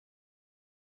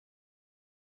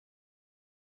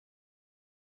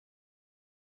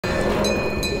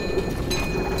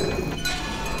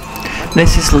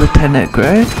This is Lieutenant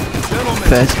Grey,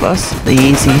 first boss, the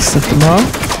easiest of them all.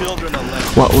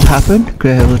 What will happen?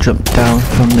 Grey will jump down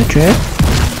from the train.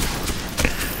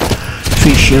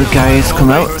 3 shield guys come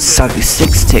out, Savvy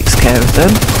 6 takes care of them,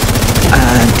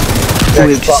 and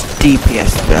we've just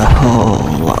DPS'd the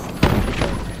whole lot.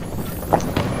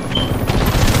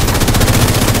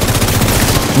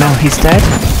 Now he's dead.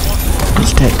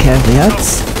 Let's take care of the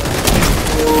ads.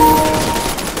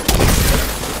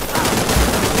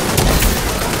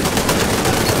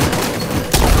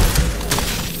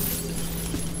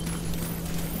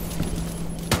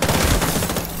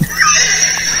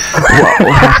 What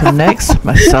will happen next?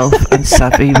 Myself and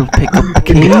Savvy will pick up the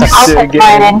keys. I'll take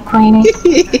mine in, Queenie.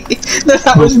 No,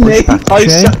 that was me. I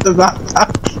shut the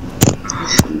backpack.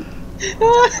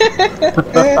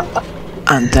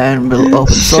 And then we'll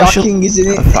open social Shocking, isn't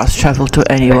it? and fast travel to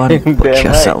anyone but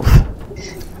yourself.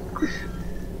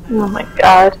 Oh my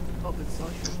god.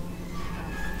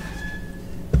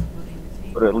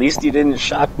 But at least you didn't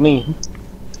shock me.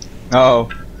 Oh,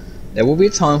 there will be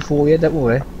a time for you. Don't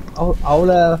worry.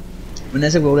 I'll when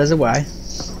there's a will, there's a way.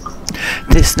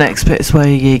 This next bit is where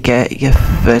you get your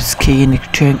first key in your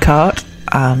train card,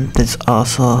 and there's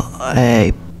also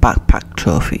a backpack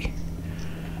trophy.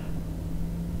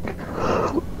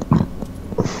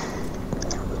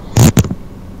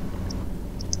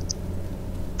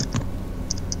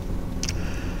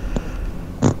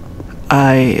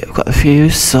 I've got a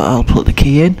fuse, so I'll put the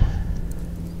key in.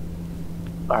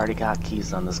 Already got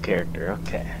keys on this character,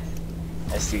 okay.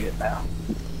 I see it now.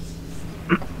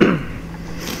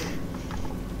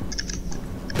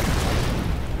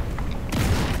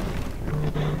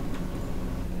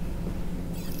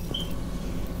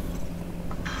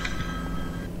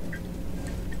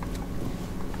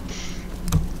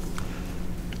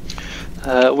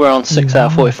 We're on 6 out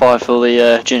of 45 for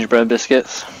the gingerbread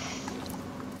biscuits.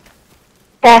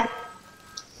 Yeah.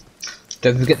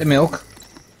 Don't forget the milk.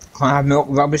 Can't have milk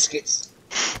without biscuits.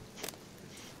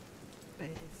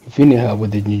 If you need help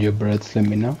with the gingerbreads, let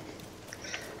me know.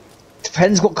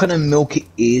 Depends what kind of milk it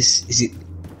is. Is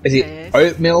it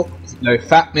oat milk? Is it low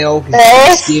fat milk? Is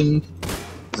Base. it skimmed?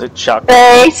 Is it chocolate?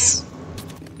 Base.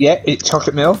 Yeah, it's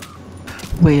chocolate milk.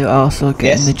 We are also getting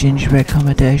Yes. the gingerbread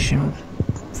accommodation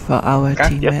for our Okay,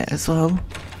 teammate yep. as well.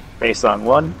 Based on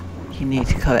 1. You need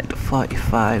to collect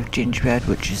 45 gingerbread,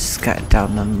 which is scattered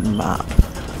down the map.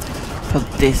 For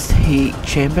this heat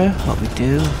chamber, what we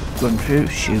do, run through,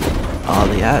 shoot all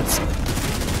the ads.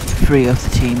 3 of the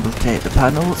team will take the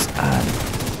panels, and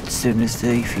as soon as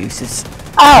the fuses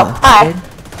Oh, hi. in,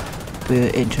 we'll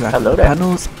interact Hello with the there.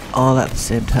 panels all at the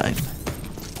same time.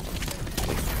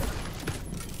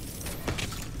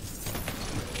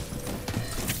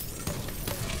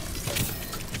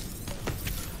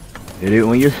 Hit it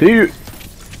when you see it.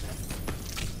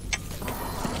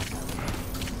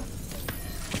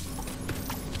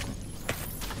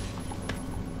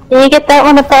 Did you get that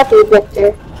one a puppy,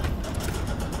 Victor?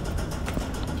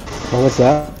 What was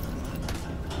that?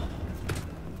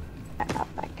 Oh,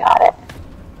 I got it.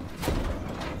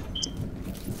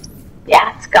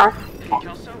 Yeah, it's gone. Okay.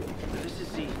 Kelso, this is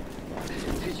Z.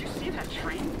 Did you see that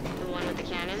train? The one with the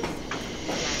cannons?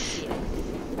 Yeah, I see it.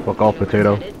 Fuck off,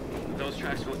 potato. Those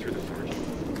tracks go through the forge.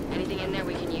 Anything in there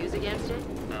we can use against it?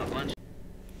 A bunch.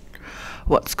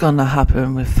 What's gonna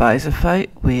happen with Pfizer Fight?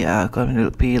 We are going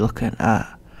to be looking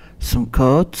at some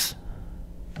codes.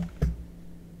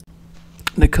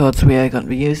 The codes we are going to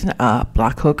be using are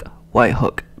black hook, white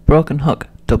hook, broken hook,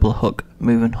 double hook,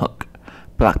 moving hook,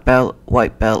 black belt,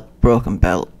 white belt, broken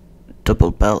belt, double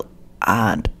belt,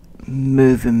 and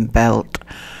moving belt.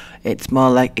 It's more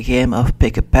like a game of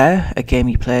pick a pair, a game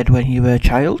you played when you were a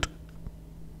child.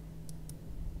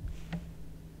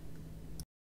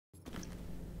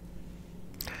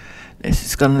 This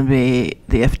is going to be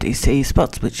the FDC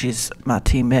spots, which is my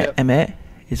teammate M8.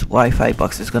 His Wi-Fi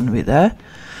box is going to be there.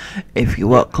 If you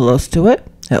walk close to it,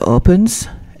 it opens.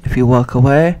 If you walk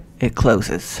away, it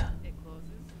closes.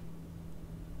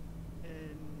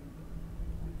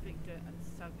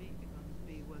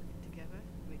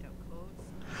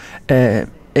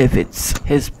 If it's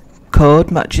his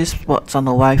code matches what's on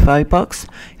the Wi-Fi box,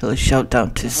 he'll shout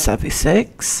down to Savvy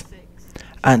 6,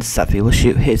 and Savvy will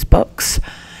shoot his box.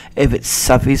 If it's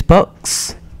Savvy's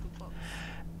box,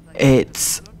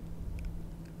 it's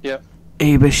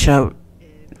he will shout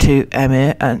to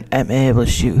MA, and MA will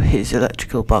shoot his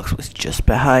electrical box, which is just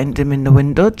behind him in the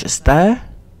window, just there.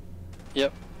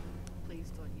 Yep. Please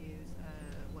don't use a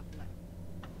weapon like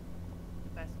the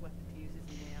best weapon to use is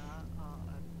an AR or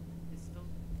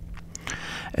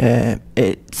a pistol.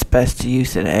 It's best to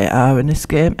use an AR in this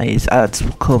game, and his ads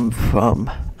will come from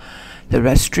the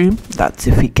restroom. That's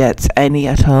if he gets any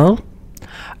at all.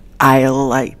 I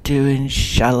like doing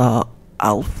shallow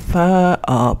alpha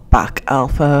or back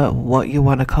alpha, what you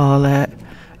want to call it,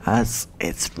 as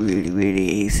it's really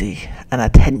easy and I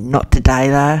tend not to die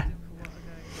there.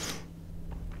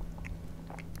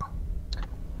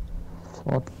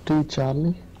 40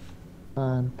 Charlie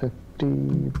and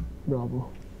 50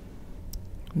 Bravo.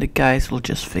 The guys will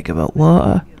just figure out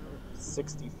water.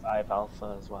 65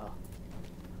 alpha as well.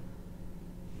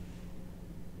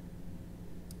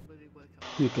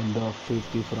 You can do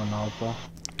 50 from Alpha.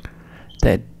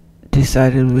 They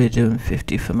decided we're doing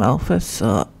 50 from Alpha,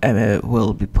 so Emma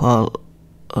will be put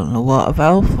on the water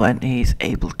valve when he's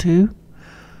able to.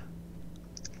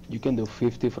 You can do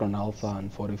 50 from Alpha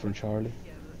and 40 from Charlie.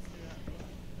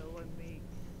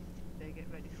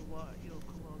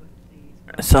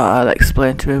 So I'll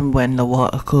explain to him when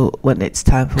when it's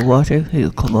time for water,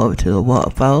 he'll come over to the water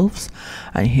valves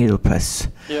and he'll press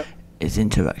his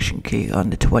interaction key on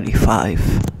the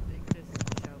 25.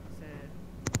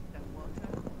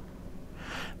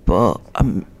 But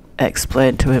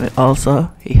explain to him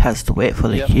also, he has to wait for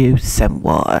the cue, send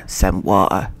water, send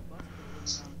water.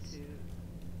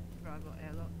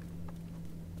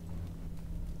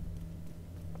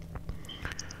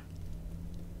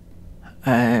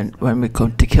 And when we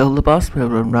come to kill the boss, we'll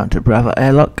run round to Bravo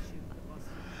airlock.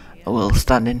 We'll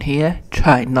stand in here,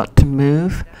 try not to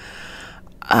move,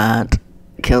 and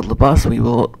kill the boss. We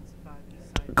will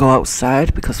go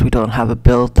outside because we don't have a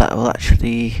build that will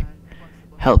actually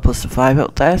help us survive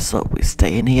out there, so we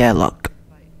stay in the airlock.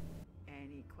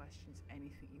 Any questions,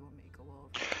 anything you want me to go over?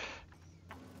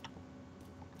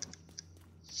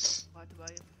 Why do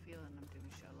I have a feeling I'm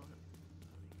doing shallow?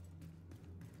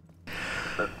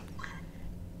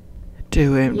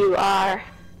 Doing You are.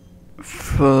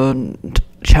 front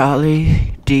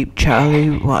Charlie, deep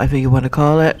Charlie, whatever you want to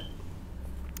call it.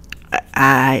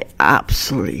 I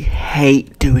absolutely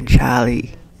hate doing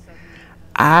Charlie.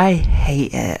 I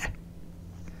hate it.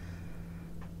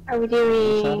 Are we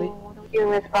doing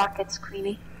with rockets,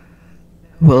 Queenie?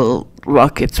 Well,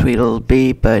 rockets will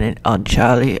be burning on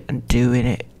Charlie and doing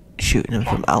it, shooting them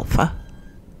from Alpha.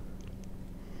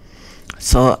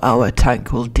 So our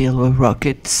tank will deal with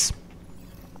rockets.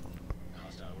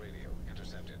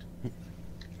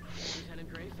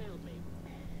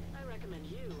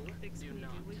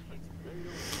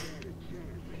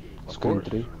 Screen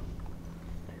 3.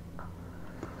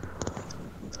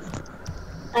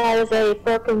 There's a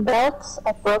broken belt,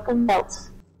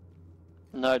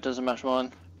 No, it doesn't match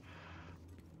mine.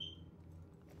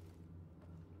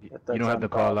 You don't have to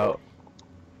call out.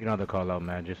 You don't have to call out,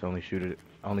 man. Just only shoot it.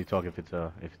 Only talk if it's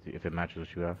if it matches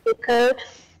the shootout. Good code.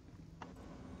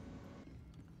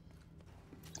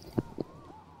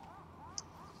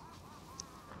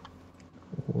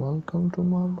 Welcome to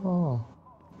my bar.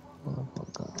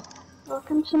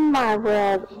 Welcome to my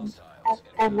world,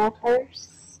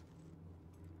 MFers.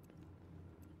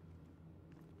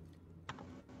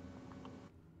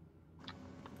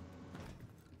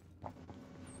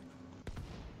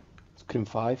 Screen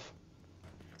 5.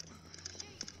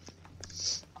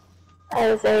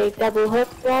 There's a double hook,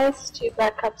 guys. 2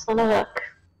 black cups on a hook.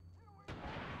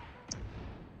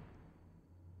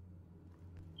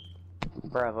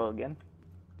 Bravo again.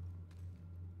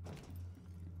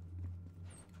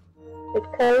 Good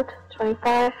code,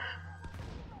 25.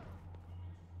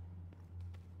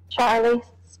 Charlie,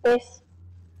 space.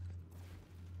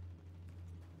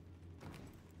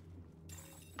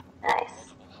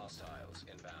 Nice. Hostiles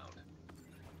inbound.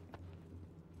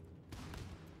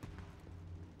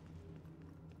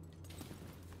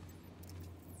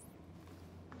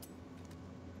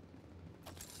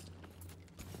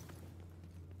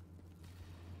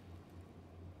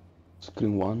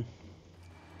 Screen 1.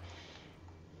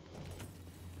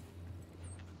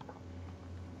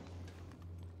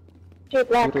 Two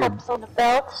black cups on the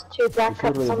belt, 2 black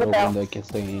cups on the belt. I can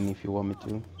stay in if you want me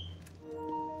to.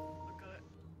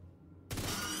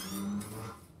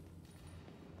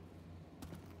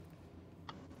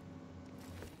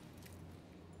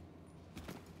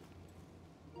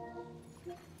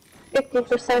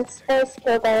 %, space,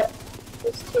 kill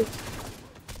those 2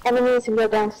 enemies and go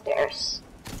downstairs.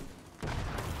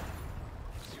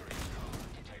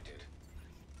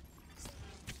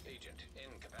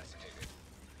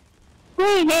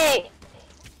 Hey!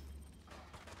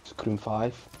 Screen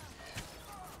 5.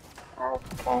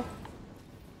 Okay.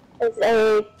 There's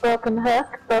a broken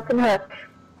hook,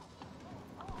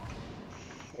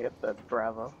 Yep, that's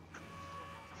Bravo.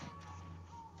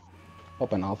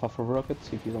 Open Alpha for rockets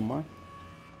if you don't mind.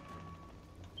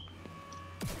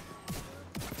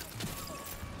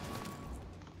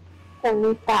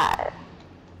 75.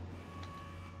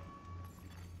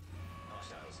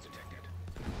 Hostiles detected.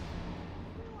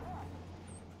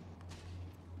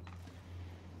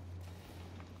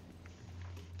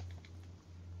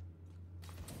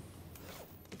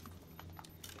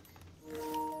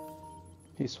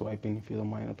 He's swiping if you don't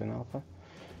mind open alpha.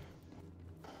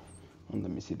 And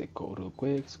let me see the code real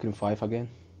quick. Screen 5 again.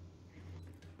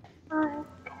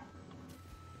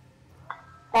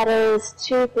 That is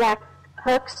 2 black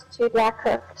hooks, 2 black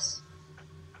hooks.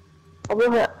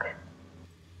 Double hook.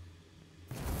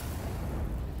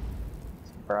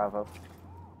 Bravo.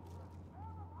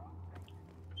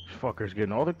 This fucker's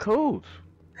getting all the codes.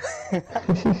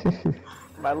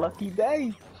 My lucky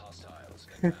day.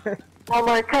 One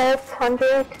more code,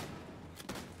 100.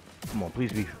 Come on,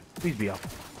 please be up.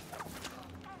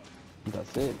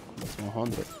 That's it. That's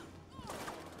 100.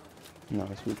 No,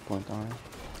 it's weak point on.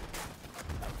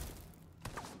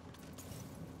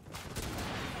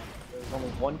 There's only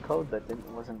one code that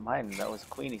wasn't mine, and that was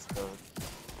Queenie's code.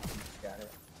 Got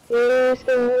it.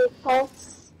 Using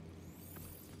pulse.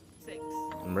 6.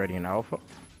 I'm ready in alpha.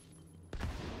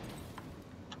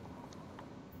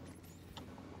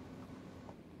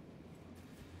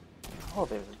 Oh,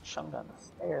 there's a chunk on the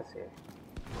stairs here.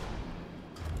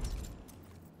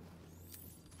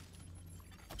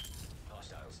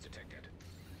 Hostiles detected.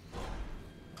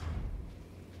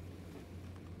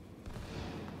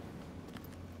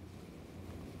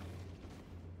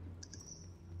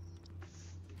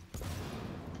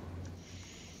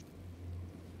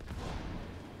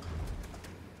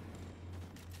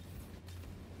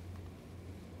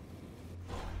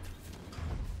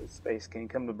 Space, can you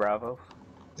come to Bravo?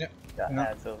 Yep. Got No.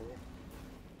 ads over here.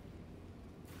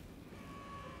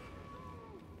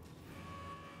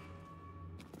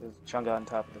 There's a chunk on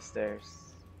top of the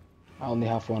stairs. I only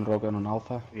have one rocket on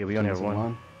alpha. Yeah, we only have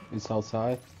one. It's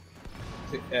outside.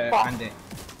 Andy,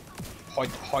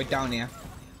 hide down here.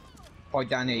 Hide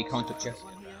down here, you can't touch it.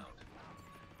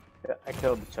 Yeah, I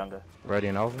killed the chunga. Ready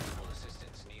in alpha.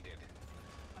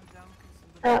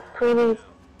 Queenie's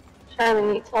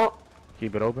Charlie needs help.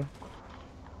 Keep it open.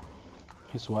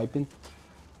 He's wiping.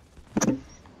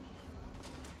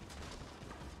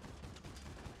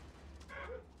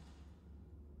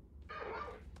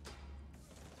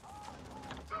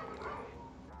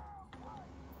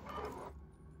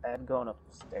 Ad going up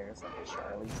the stairs like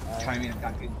Charlie's side. Tell me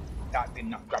that did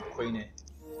not grab Queenie.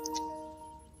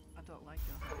 I don't like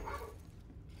her.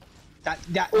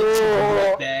 That literally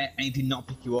right there and he did not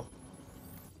pick you up.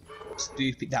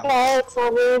 Stupid that was. No, it's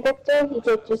not me, Victor. He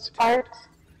did just fart.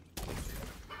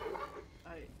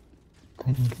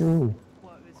 Thank you.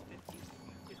 What was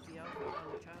 50 alpha on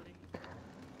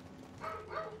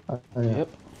Charlie? Yeah. Yep.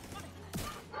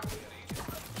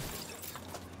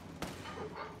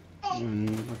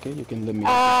 Okay, you can let me.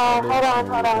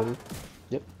 Hold on.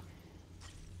 Yep.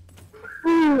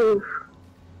 Whew.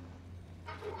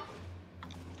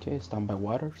 Okay, stand by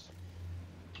waters.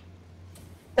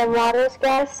 Some waters,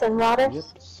 guys, some waters. Yep,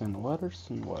 send waters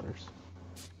and waters.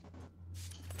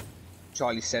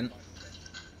 Charlie sent.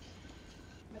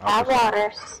 Have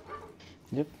waters.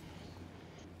 Yep.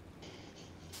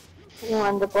 You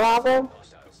want the Bravo?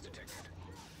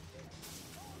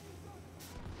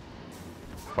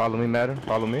 Follow me, madam.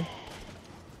 Follow me.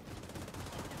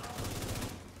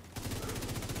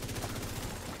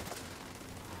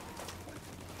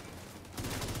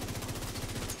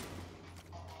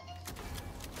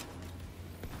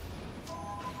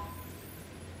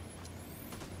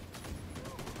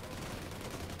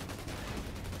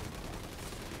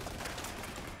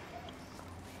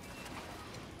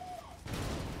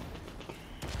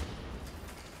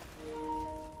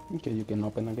 Okay, you can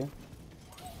open again.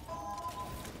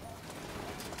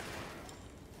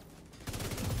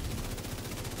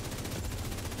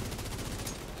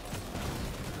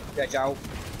 Get out.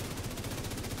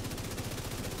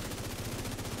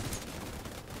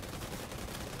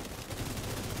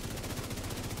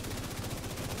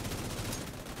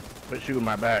 Quit shooting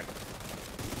my back.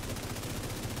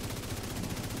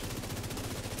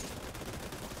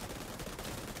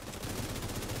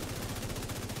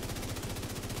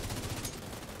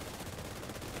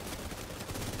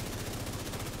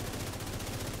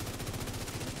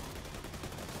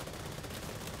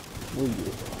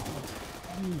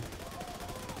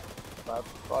 About to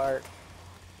fart.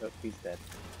 Look, he's dead.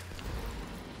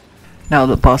 Now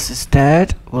the boss is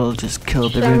dead, we'll just kill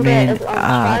the Chunga remaining is on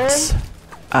ads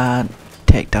and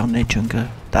take down the chunga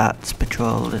that's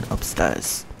patrolling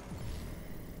upstairs.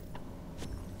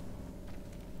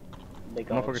 They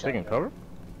go Motherfucker's taking cover?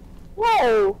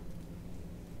 Whoa!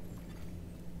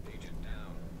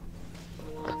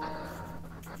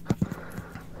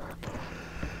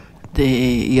 the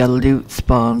yellow loot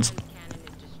spawns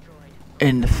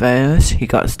in the furnace. You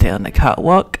got to stay on the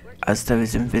catwalk as there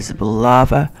is invisible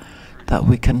lava that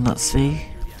we cannot see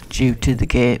due to the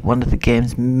game, one of the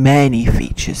game's many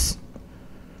features.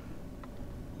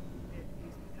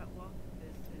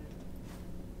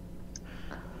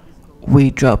 We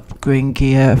drop green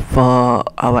gear for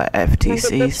our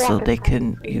FTC so they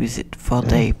can use it for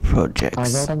their I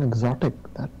projects. got an exotic.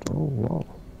 That, oh wow.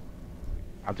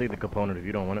 I'll take the component if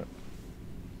you don't want it.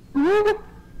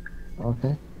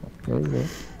 Okay. There you go.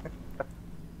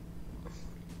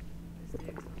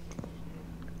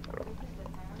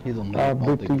 He don't need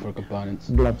booty. multi for components.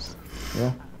 Gloves.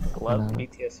 Yeah. Gloves,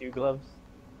 PTSU gloves.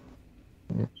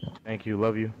 Yeah. Thank you,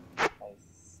 love you.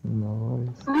 Nice. No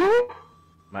worries.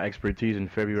 My expertise in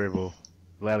February will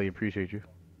gladly appreciate you.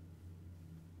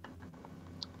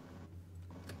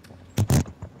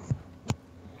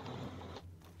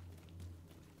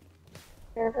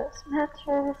 Nervous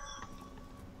mattress.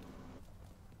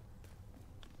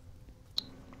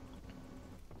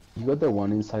 You got the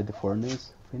one inside the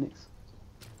furnace, Phoenix?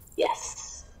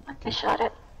 Yes. I shot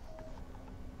it.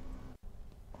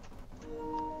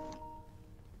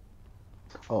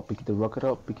 Oh, pick the rocket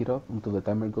up, pick it up until the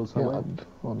timer goes away. Yeah,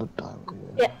 on the time.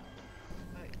 Yeah.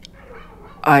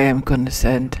 I am going to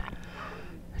send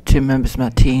 2 members of my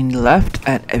team left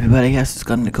and everybody else is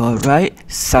going to go right.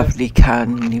 Sadly,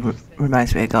 Can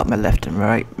reminds me I got my left and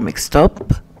right mixed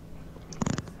up,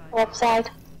 Left side.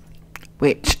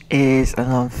 which is a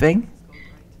long thing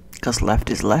because left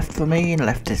is left for me and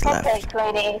left is Okay, left.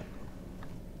 20.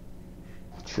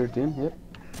 Sure thing, yep.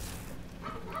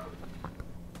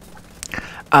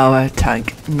 Our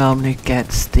tank normally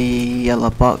gets the yellow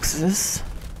boxes.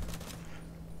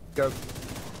 Go.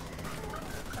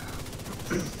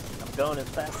 I'm going as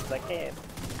fast as I can.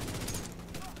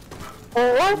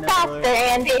 One faster,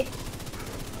 Andy.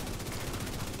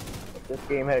 If this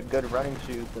game had good running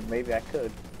shoes, then maybe I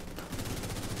could.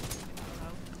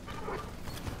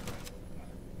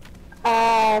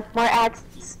 More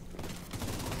axes.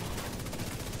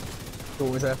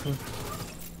 Door is open.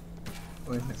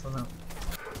 Where's next one out?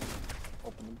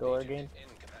 Open the door again.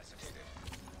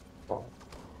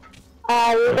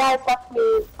 You guys left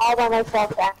me all by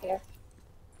myself back here.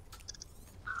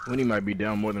 Winnie might be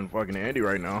down more than fucking Andy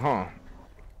right now, huh?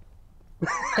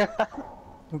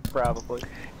 Probably.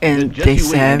 In Just you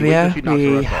this wait, Andy, wait area till she knocks her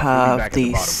we rust off. We'll be back have at the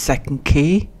the bottom. second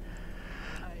key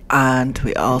and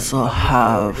we also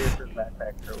have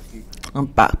Backpack trophy. a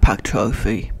backpack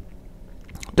trophy.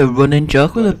 The running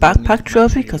joke with a backpack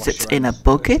trophy because it's in a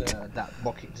bucket. That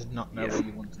bucket does not know where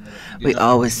you want to know. We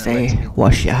always say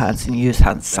wash your hands and use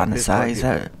hand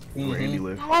sanitizer. Where Andy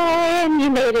lives. And you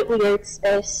made it weird,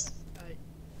 Space.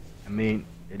 I mean,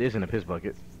 it isn't a piss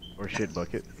bucket or shit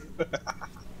bucket.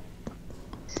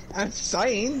 I'm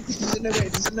saying, he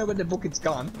doesn't know where the bucket's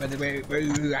gone, who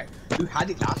had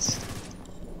it last.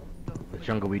 The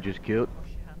jungle we just killed.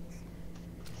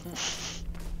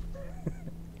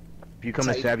 If you come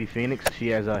to Savvy Phoenix, she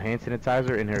has a hand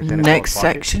sanitizer in her Santa Claus Next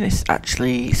pocket. section is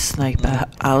actually Sniper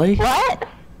Alley. What?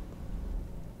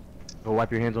 Go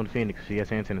wipe your hands on Phoenix. She has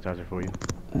hand sanitizer for you.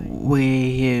 We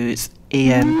use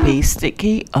EMP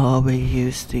sticky or we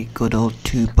use the good old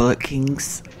 2 Bullet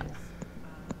Kings.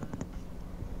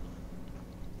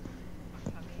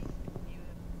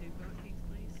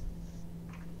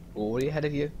 Already ahead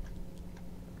of you.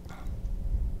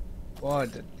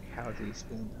 What the hell did he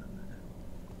spawn down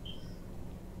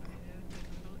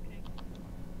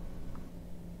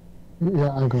there?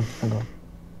 Yeah, I go.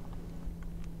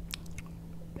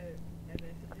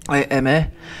 Right,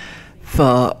 Emma,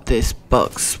 for this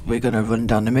box we're gonna run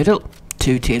down the middle.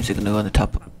 2 teams are gonna go on the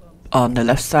top, on the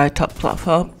left side top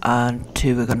platform, and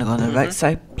 2 are gonna go on the right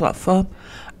side platform,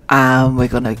 and we're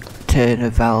gonna turn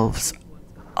the valves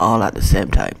all at the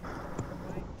same time.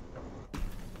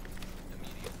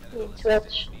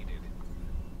 Switch.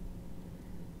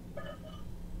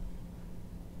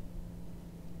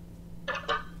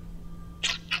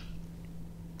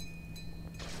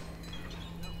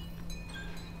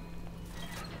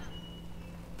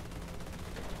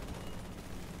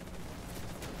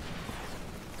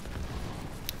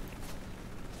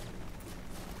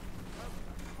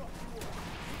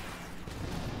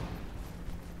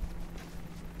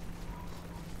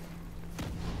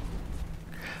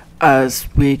 As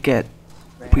we get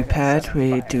prepared,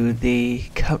 we do the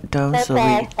countdown so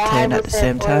we turn at the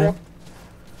same time.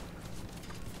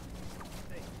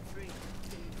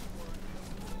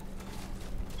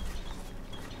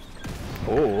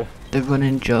 Oh. The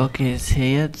running joke is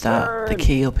here that the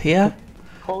key up here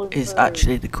is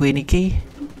actually the Queenie key.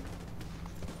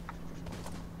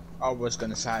 Oh, was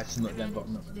gonna say something then, but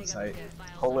I'm not gonna say it.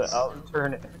 Pull it out and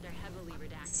turn it.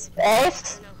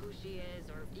 Space.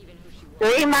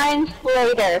 3 months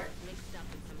later.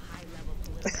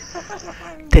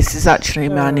 This is actually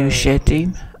my new share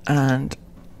team, and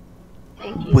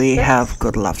we have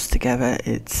good laughs together.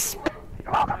 It's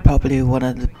probably one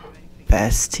of the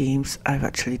best teams I've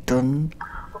actually done.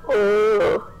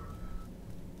 Ooh.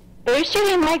 Who's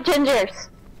shooting like gingers?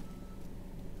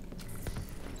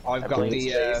 I've got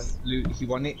the loot if you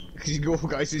want it, because you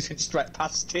guys just went straight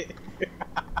past it.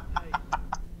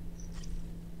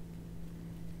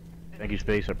 Thank you,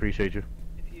 Space. I appreciate you.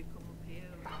 If you come up here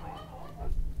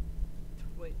with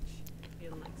Twitch,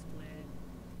 he'll explain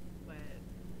what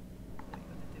you're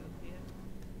gonna do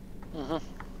up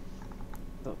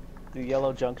here. The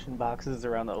yellow junction boxes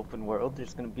around the open world.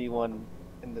 There's gonna be one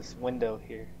in this window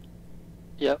here.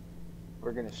 Yep.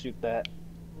 We're gonna shoot that.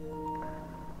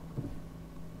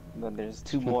 And then there's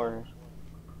 2 more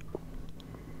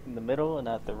in the middle and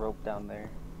at the rope down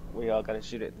there. We all gotta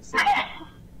shoot it at the same time.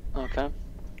 Okay.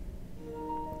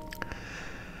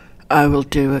 I will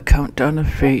do a countdown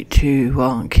of 3, 2,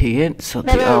 1, key in, so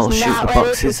they all shoot the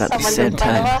boxes at the same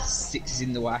time. 6 is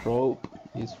in the way. Rope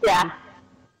is Yeah.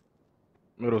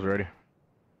 Middle's ready.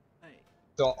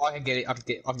 So I can get it. I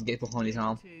can get behind his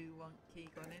arm. 2, 1, key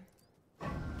gone in.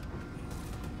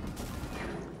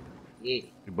 Yeah.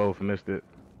 You both missed it.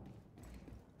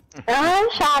 I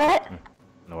shot it.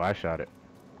 No, I shot it.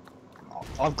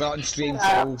 I've got it on stream,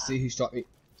 so we'll see who shot it.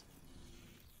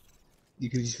 You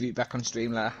can just view it back on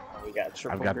stream later. We got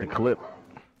triple I've got the grenade. clip.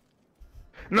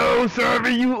 No,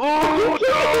 Server, you. Oh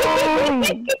no!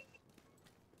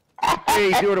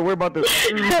 Hey, Jordan, we're about to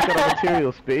got our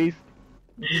material, Space.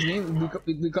 We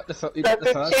got the first.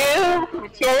 Two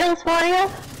materials for you.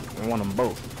 I want them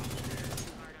both.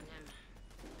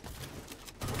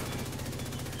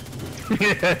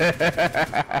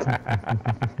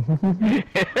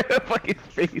 Fucking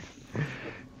Space.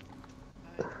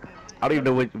 I don't even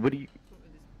know what do you.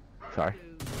 Sorry.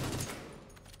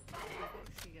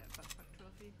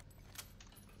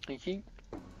 Thank you.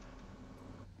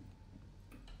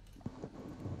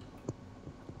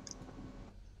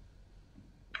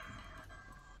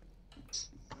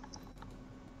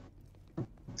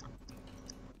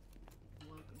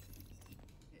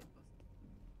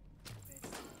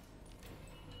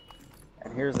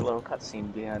 And here's a little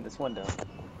cutscene behind this window.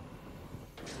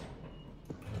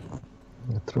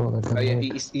 Throw that Oh yeah,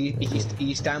 grenade.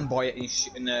 you stand by it and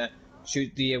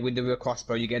shoot the window with a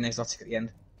crossbow. You get an exotic at the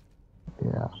end.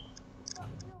 Yeah.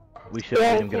 We should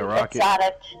let him get a rocket.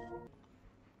 Exotic.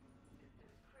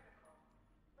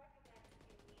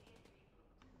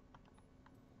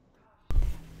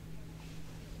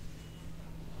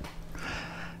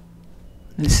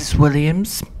 This is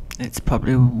Williams. It's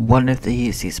probably one of the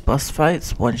easiest boss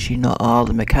fights once you know all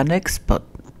the mechanics, but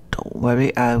don't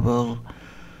worry, I will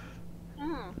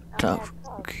talk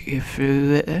you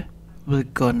through it. We're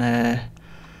gonna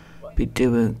be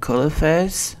doing colour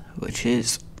phase, which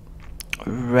is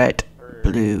red,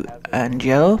 blue and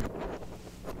yellow.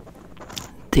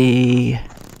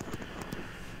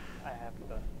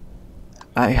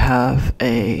 I have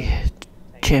a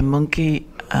chain monkey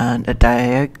and a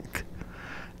diag.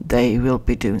 They will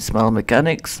be doing small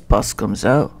mechanics. Boss comes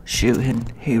out,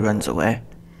 shooting, he runs away.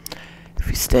 If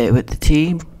you stay with the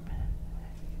team,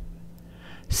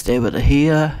 stay with the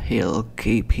healer, he'll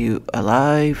keep you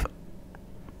alive.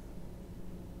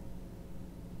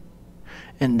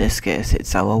 In this case,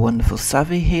 it's our wonderful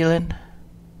Savvy healing.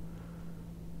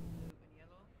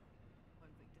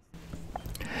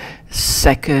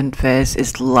 Second phase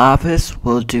is lavas.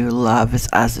 We'll do lavas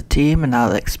as a team and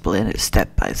I'll explain it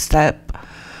step by step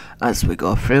as we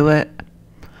go through it.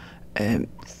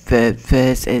 Third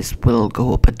phase is we'll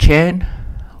go up a chain,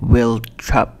 we'll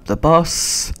trap the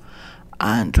boss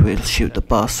and we'll shoot the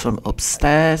boss from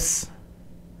upstairs.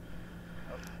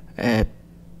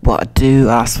 What I do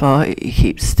ask for, you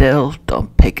keep still,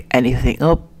 don't pick anything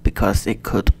up because it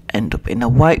could end up in a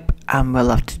wipe and we'll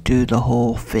have to do the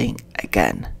whole thing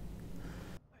again.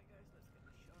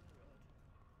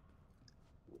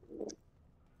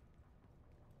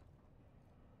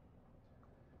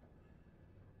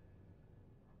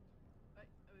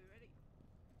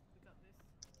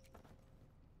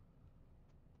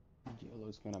 Yellow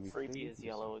is gonna be Freebie is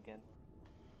yellow again.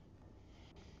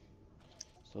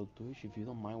 So Tush, if you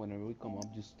don't mind, whenever we come up,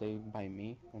 just stay by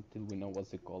me until we know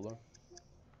what's the color.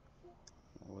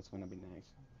 What's gonna be nice,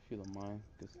 if you don't mind,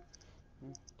 because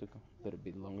it took a little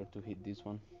bit longer to hit this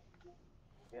one.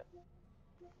 Yep.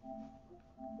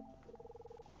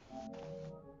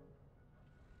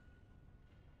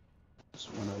 So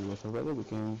whenever you guys are ready, we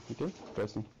can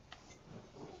pressing.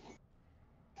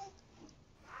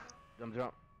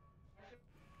 Jump.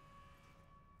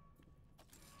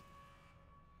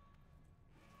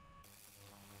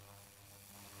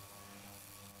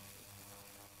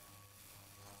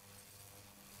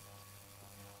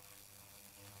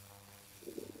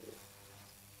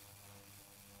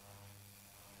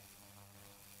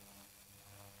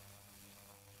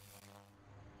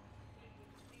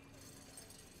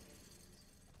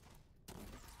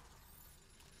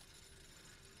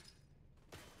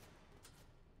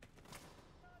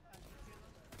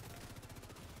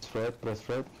 Press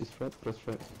red, press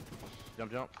red.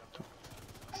 Jump.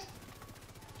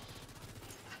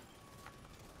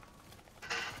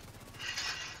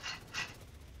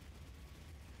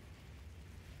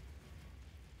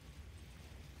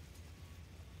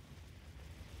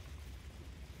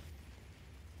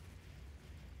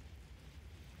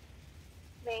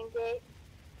 Main gate.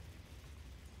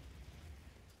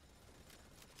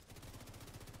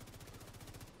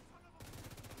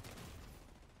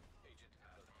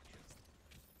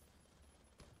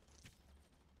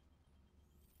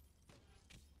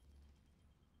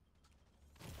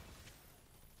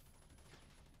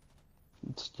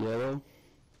 It's yellow.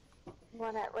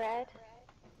 One at red.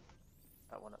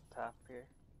 That one up top here.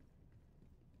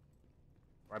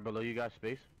 Right below you guys,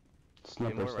 space.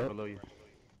 Sniper's right up. below you.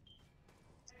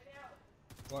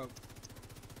 Whoa.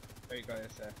 There you go,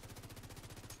 it's there.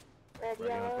 Red, Right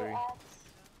yellow, behind X.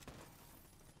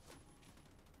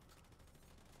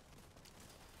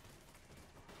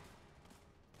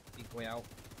 Equally out.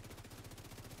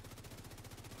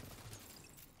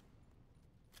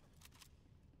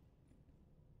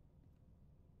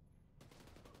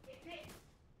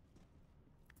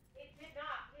 It did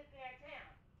not hit that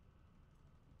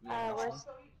town. Where's...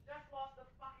 So you just lost the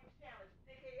fucking challenge,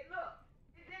 dickhead. Look,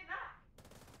 it did not.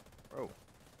 Bro.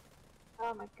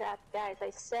 Oh my god, guys, I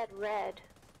said red.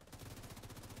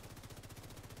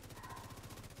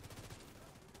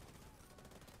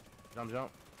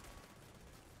 Jump.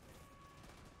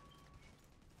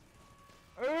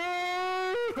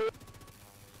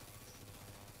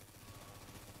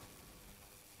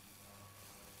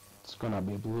 It's gonna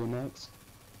be blue next.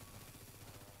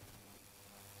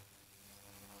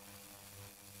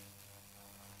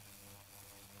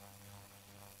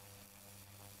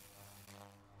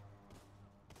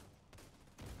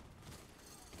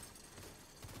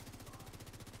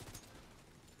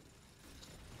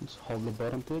 Just hold the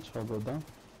bottom pitch, hold it down.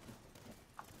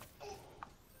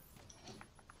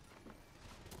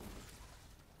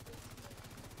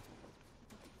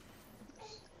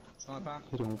 Sniper.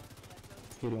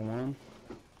 Hitting one.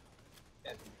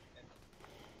 Dead.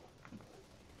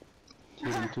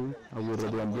 Hitting two. Are you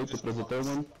ready on blue to press the third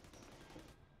one?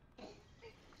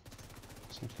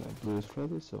 Seems like blue is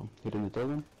ready, so hitting the third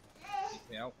one.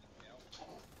 Equally out.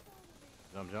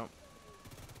 Jump.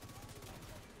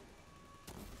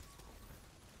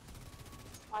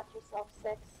 Watch yourself,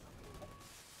 6.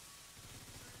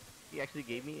 He actually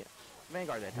gave me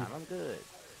Vanguard that time. I'm good.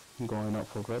 I'm going out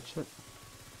for red shit.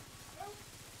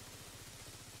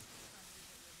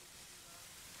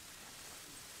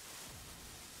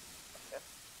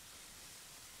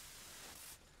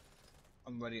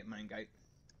 I'm ready at main gate.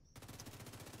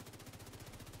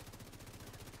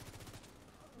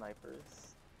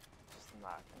 Snipers. Just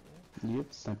knocking me. Yep,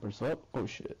 snipers up. Oh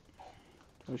shit,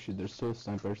 there's 2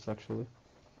 snipers actually.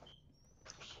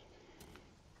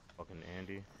 Fucking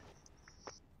Andy.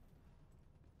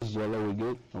 Is yellow we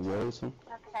good? No worries, huh?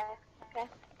 Okay.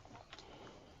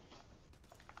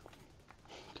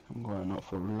 I'm going out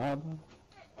for lava.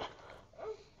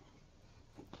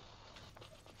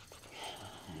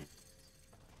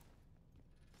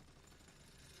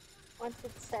 Once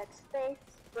it's set space,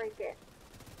 break it.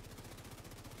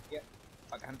 Yep,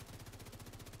 I can.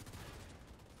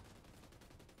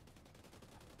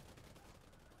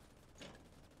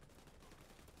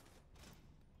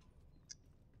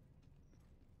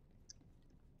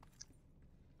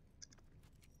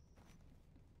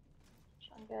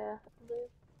 Chunga blue.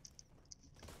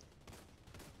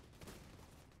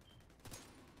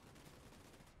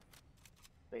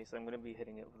 Base, I'm gonna be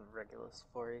hitting it with a Regulus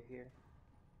for you here.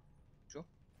 Sure.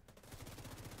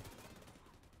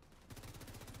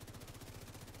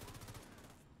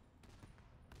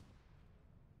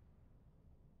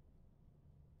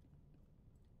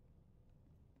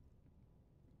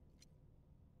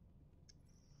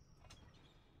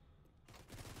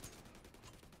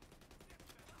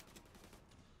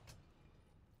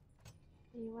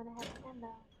 You wanna have fun though?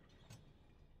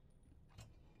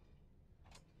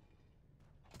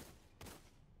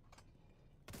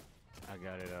 I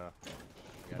got it.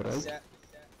 Got it set.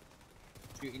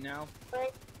 Shooting now.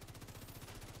 Break.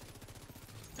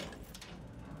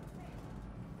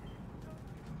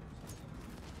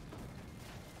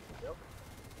 Yep.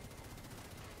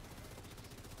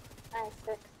 Nice,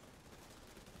 6.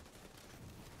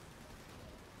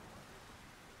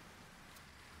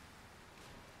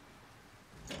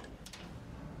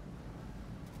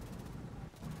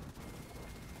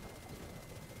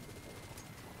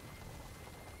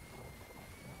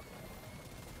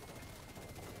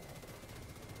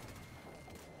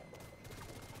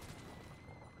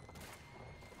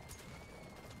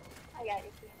 I got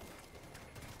you.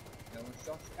 No one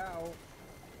shot out.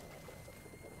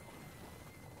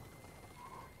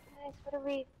 Nice, what are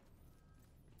we?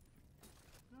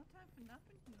 No time for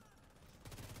nothing.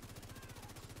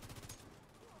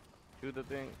 Shoot the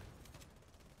thing.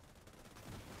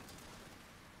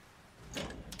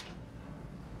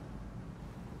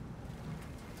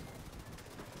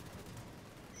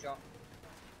 Shot.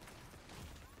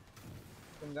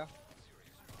 Thunder.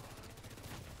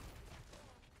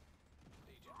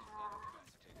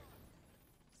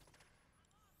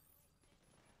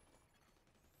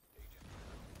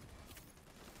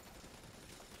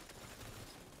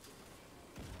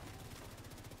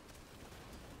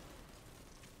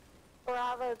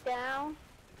 Bravo down.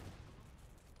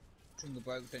 Thunder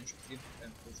broke, then shoot him,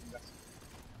 then pull Thunder.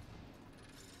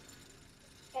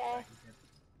 Okay.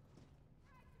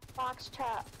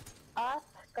 Foxtrot up,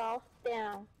 golf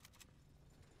down.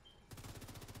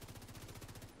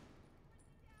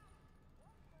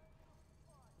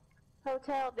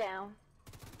 Hotel down.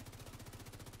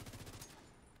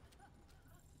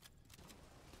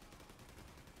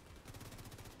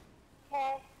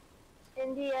 Okay.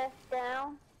 India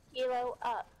down, Kilo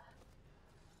up.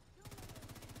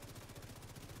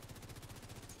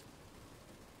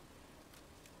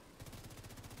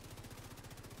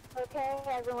 Okay,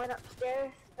 everyone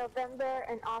upstairs, November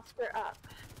and Oscar up.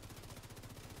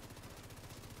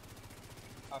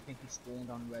 I think he spawned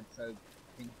on red, so I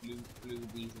think blue will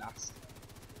be last.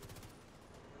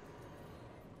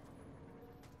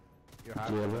 You're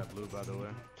happy with that blue, by the way.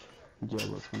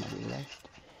 Yellow's gonna be last.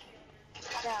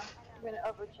 Yeah, I'm gonna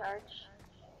overcharge.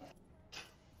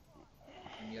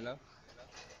 And yellow.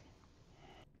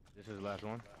 This is the last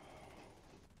one.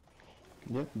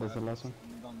 Yep, that's the last one.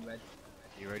 And on red.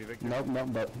 You ready, Victor? No,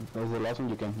 but that's the last one.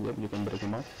 You can break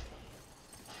him up.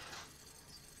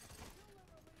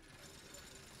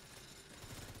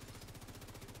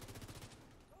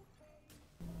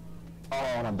 Oh,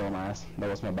 I'm a dumbass. That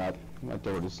was my bad. I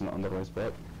thought it's not on the right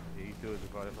spot. Yeah, he threw his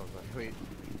across. I was like, wait.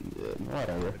 Yeah,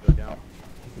 whatever. Go down.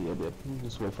 Yeah,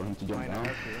 just wait for him to jump down.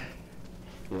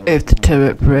 Yeah. If the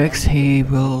turret breaks, he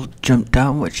will jump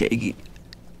down, which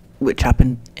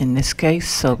happened in this case.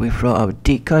 So we throw our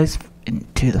decoys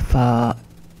into the far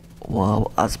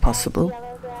wall as possible,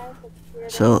 Yellow guys,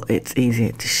 let's so it's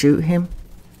easier to shoot him.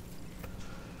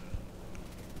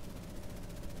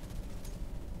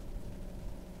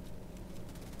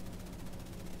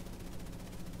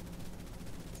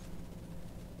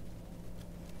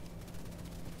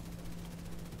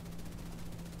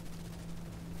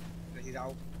 He's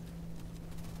out.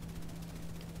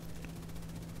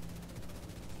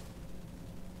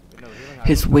 No, he don't have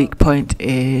His a weak pop. point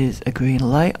is a green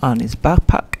light on his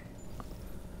backpack.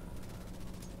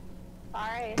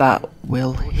 Alright. That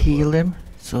will heal him,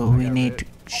 so we need to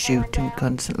shoot him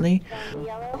constantly. Down to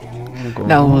yellow.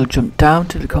 Now we'll jump down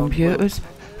to the computers.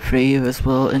 3 of us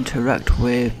will interact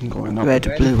with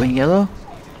red, blue and yellow.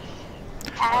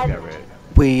 I Add. got red.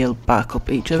 We'll back up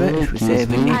each other. If we say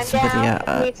we need I'm somebody down. at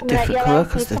a Need some different yellow. colour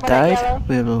because Need they've some yellow. died,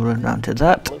 we will run round to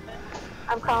that.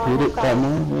 I'm calling. Hit I'm it, that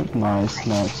calling. man.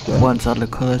 Nice. Good. Once all the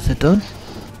colours are done,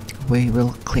 we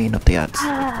will clean up the ads.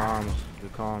 Comms.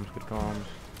 Good comms. Good comms.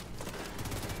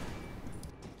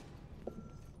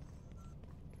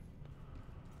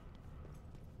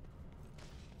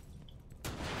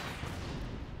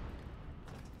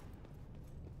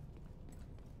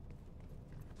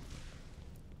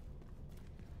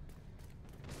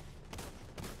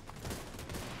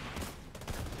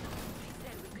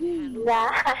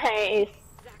 Nice.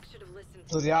 Zach should have listened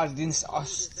to So yeah, I didn't. I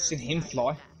seen him fly.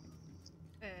 What's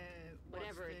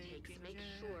whatever it the takes. Make ginger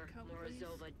sure count, please?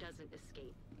 Morozova doesn't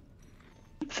escape.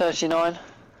 39.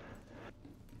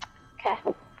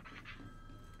 Okay.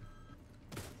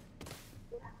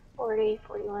 40,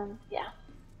 41, yeah.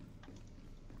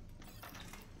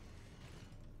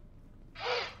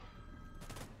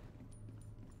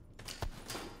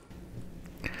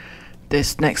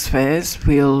 This next phase,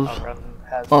 we'll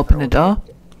open the door.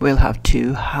 We'll have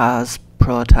 2 Has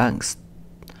Pro tanks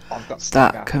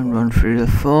that can run through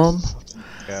the foam.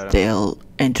 Got 'em. They'll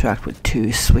interact with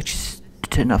 2 switches to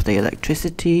turn off the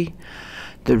electricity.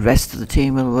 The rest of the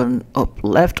team will run up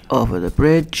left over the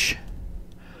bridge.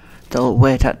 They'll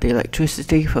wait at the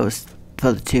electricity for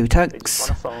the 2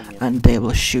 tanks, and they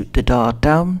will shoot the door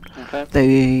down. Okay.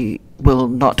 They will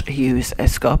not use a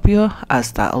Scorpio,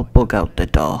 as that'll bug out the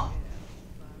door.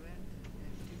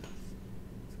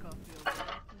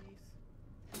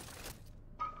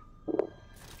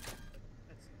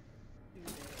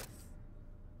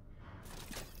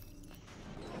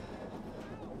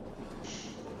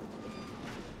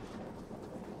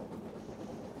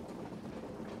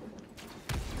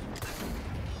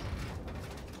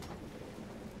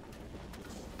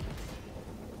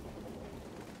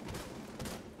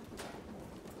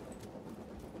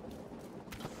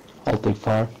 I'll take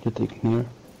fire, you take near.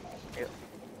 Yep.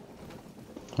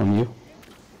 On you.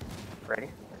 Ready?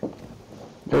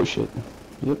 Oh shit.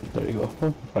 Yep, there you go.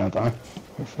 Oh, final time.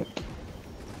 Perfect.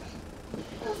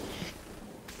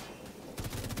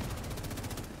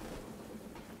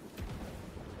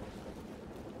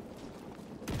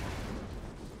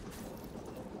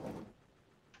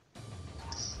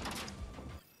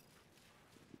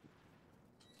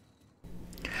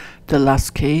 The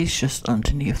last key is just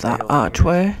underneath that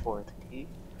archway.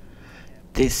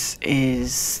 This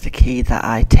is the key that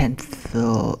I tend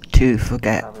to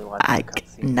forget like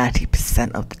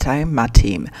 90% of the time. My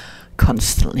team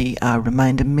constantly are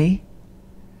reminding me.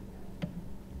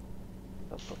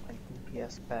 I'll put my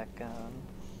DPS back on.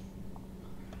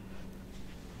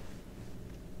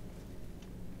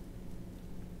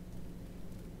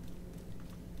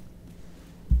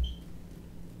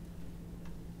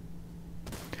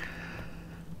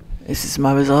 This is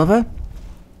my resolver.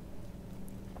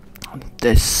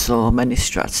 There's so many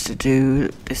strats to do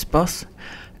this boss.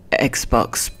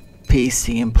 Xbox,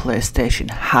 PC and PlayStation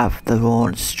have their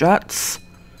own strats.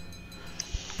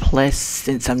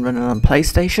 Since I'm running on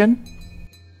PlayStation,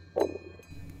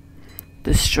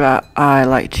 the strat I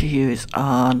like to use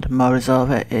on my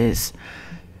resolver is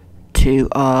 2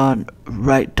 on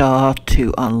right door,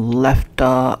 2 on left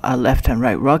door, a left and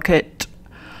right rocket.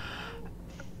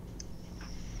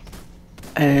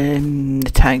 And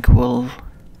the tank will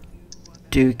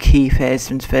do key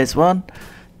phase in phase 1.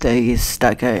 They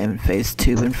stagger in phase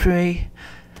 2 and 3.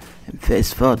 In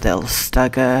phase 4 they'll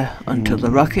stagger until the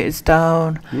rocket is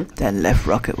down. Then left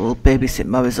rocket will babysit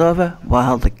my resolver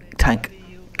while the tank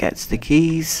gets the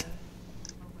keys.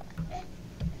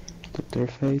 Their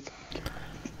face.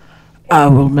 I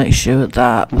will make sure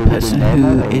that the person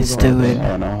who is doing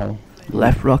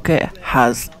left rocket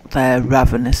has their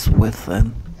Ravenous with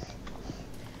them.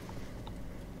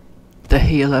 The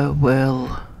healer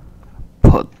will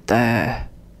put their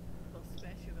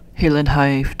healing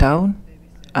hive down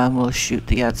and will shoot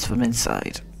the ads from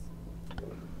inside.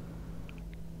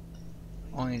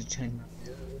 I need to change.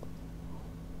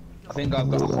 I think I've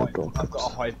got a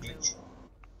hive glitch.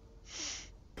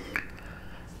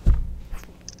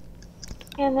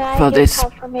 And I For get this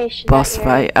confirmation boss that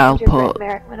fight, I'll gingerbread put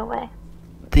Merrick went away.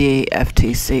 the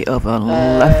FTC over on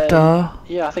left door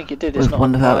Yeah, I think it did. It's with not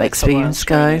one of our it's not on experienced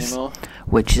screen guys, anymore.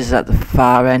 which is at the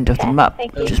far end of the map,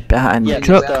 thank you. just behind Yeah, the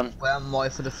truck. done. Where am I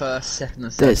for the first, second,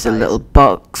 and third There's a phase? little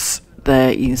box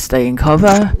there you can stay in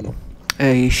cover.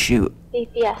 You shoot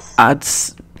DPS.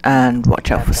 ads and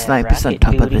watch out for Got that snipers on rocket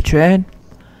top of the duty. train.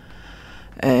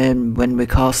 And when we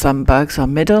call sandbags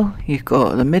on middle, you go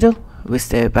to the middle, we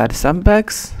stay by the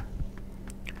sandbags.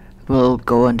 We'll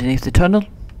go underneath the tunnel,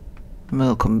 and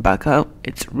we'll come back out.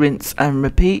 It's rinse and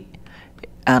repeat,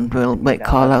 and we'll make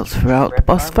call outs throughout the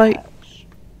boss fight.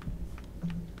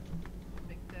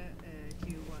 Victor, do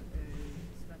you want to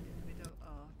stand in the middle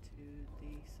or to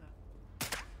the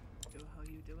side? Do how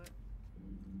you do it?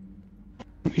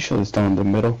 Usually stand in the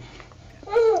middle.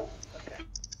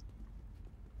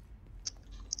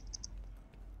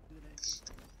 Do this.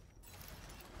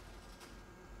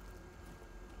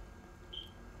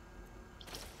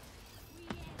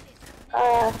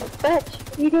 Butch,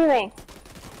 what are you doing?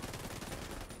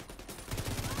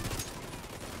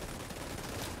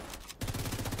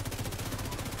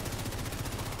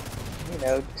 You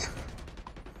know,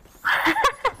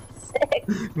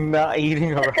 Sick. not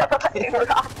eating a rocket.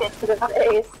 Rocket to the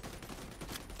face.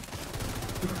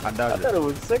 I I dodged thought it. it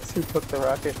was 6 who took the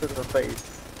rocket to the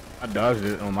face. I dodged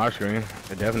it on my screen.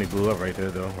 It definitely blew up right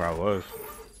there though, where I was.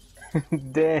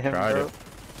 Damn, Tried bro. it.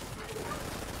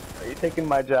 Are you taking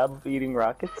my job of eating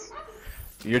rockets?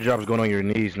 Your job's going on your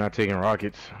knees, not taking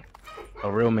rockets.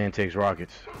 A real man takes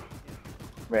rockets.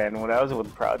 Man, when I was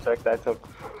with Project, I took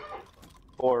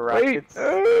 4 Wait,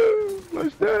 rockets.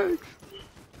 mistakes.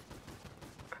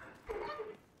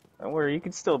 Don't worry, you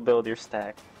can still build your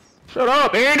stack. Shut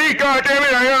up, Andy! God damn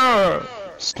it,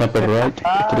 Sniper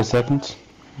right, 3 seconds.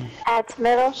 At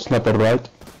middle. Sniper right.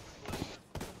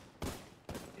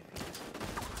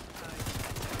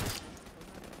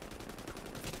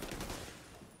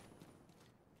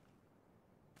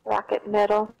 Rocket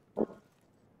middle. You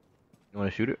wanna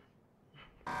shoot it?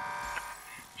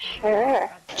 Sure.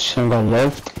 Shanghai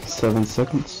left, 7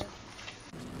 seconds.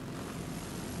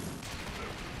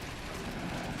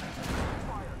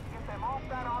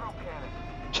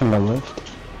 Shanghai left.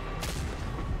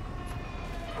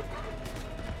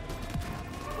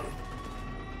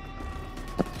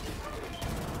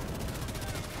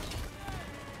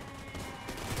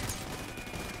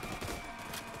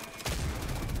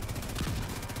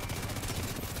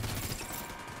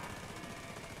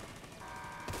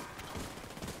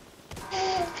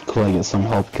 Could I get some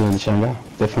help killing Shanghai?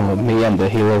 Definitely me and the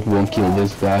hero won't kill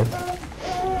this guy.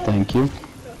 Thank you.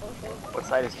 What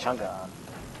side is Chunga on?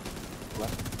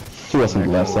 He wasn't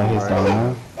left side, he's down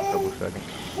now. Couple seconds.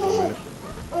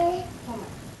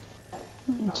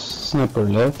 1 minute. Sniper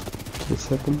left, 2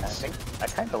 seconds. I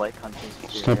kinda like hunting.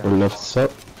 Sniper left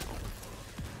side.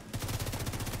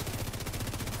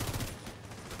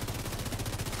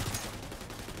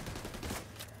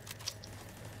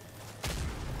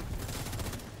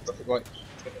 Rocket right.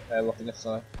 Rocket left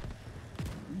side.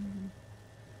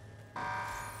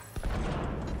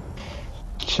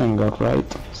 Shanghai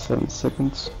right, 7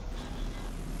 seconds.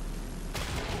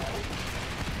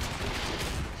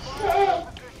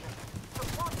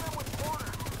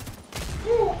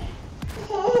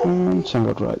 And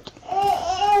Shanghai right.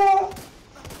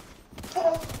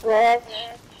 Red.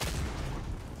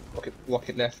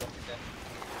 Rocket left.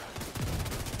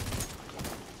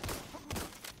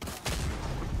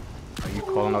 Are you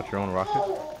calling out your own rocket?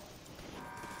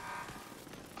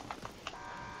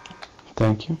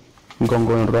 Thank you. I'm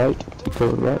going right, take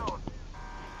over right.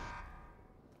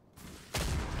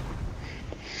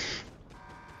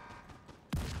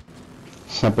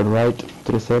 Sniper right,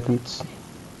 3 seconds.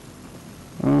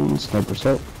 Sniper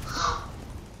set.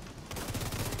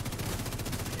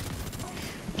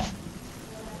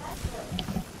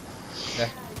 Yeah.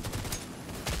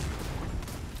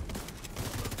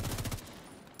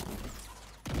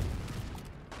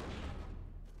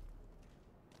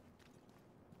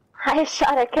 I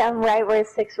shot at him right where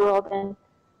 6 rolled in.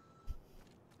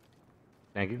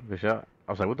 Thank you, good shot.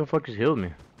 I was like, what the fuck just healed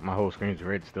me? My whole screen's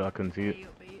red still, I couldn't see it.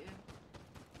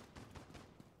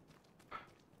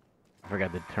 I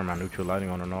forgot to turn my neutral lighting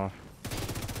on and off.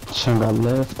 Shanghai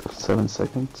left, 7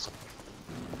 seconds.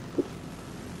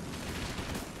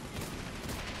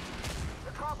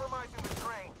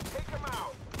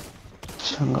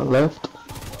 Shanghai left.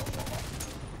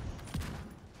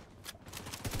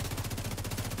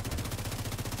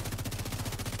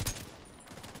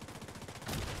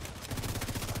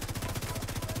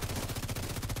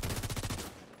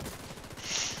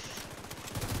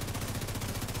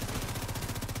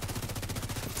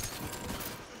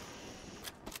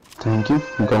 Thank you.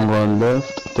 I'm going on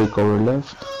left, take over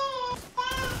left.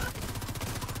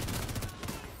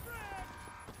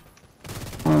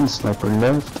 One sniper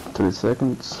left, 3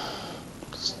 seconds.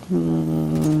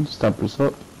 Snipers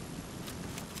up.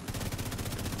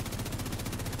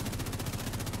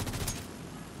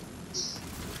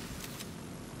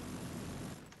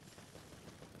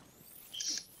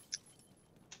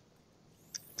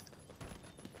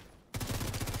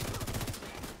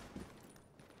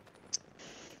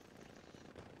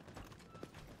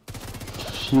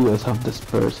 You guys have the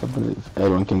Spurs, I believe.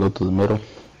 Everyone can go to the middle.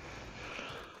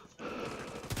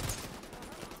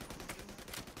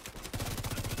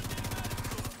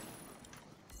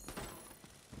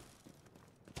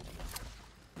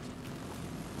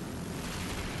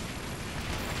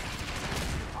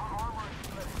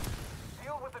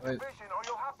 Wait.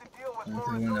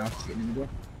 Anyone else to get in the middle?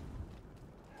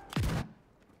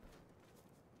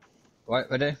 Right,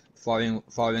 ready?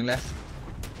 Firing left.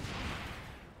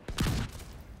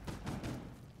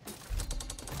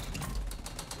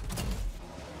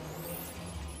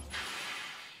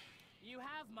 You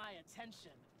have my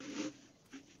attention.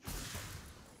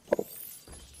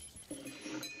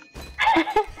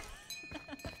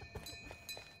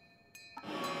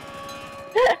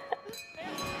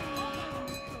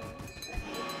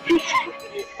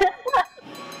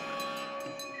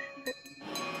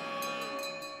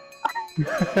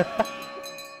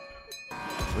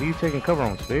 What are you taking cover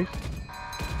on, Space?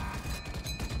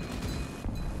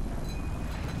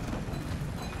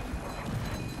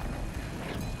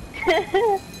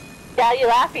 Yeah, you're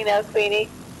laughing though, Queenie.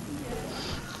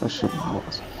 I should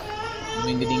was.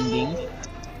 Ding ding ding.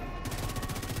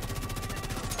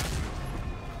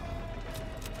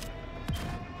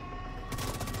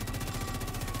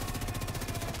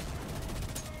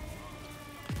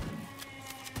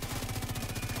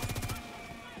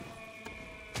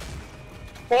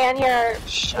 Dan,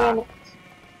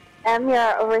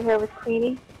 you're over here with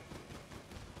Queenie.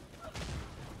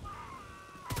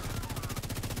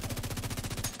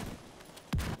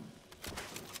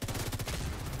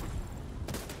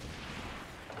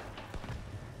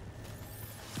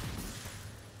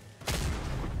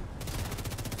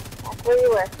 That's where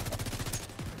you were.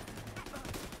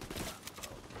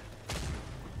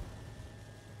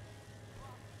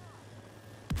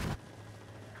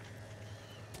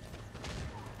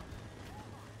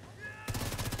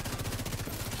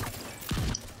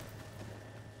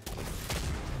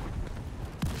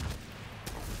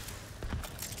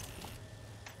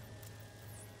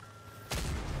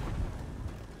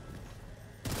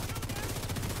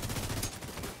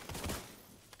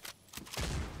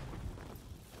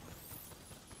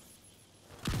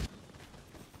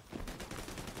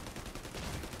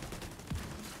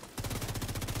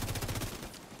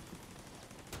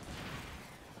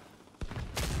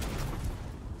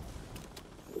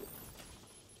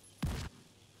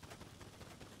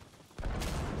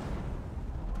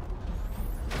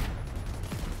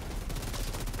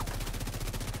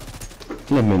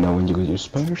 Let me know when you get your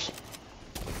spares.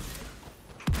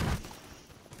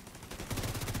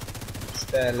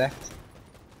 Spare left.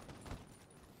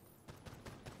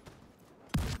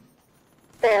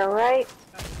 Spare right.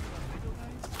 People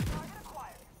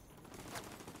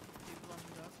on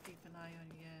the doors, keep an eye on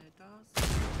your doors.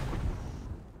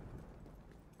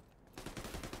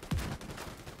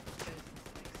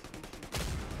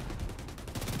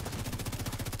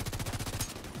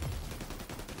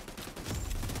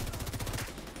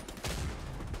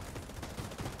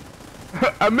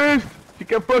 I missed! She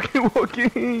kept fucking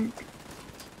walking!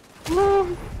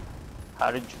 How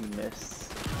did you miss?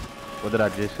 What did I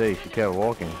just say? She kept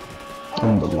walking.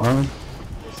 On the line.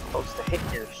 You're supposed to hit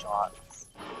your shots.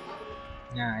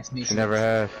 Nah, it's me. She never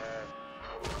has.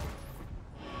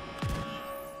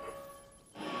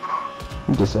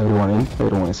 Just everyone in.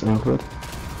 Everyone is included.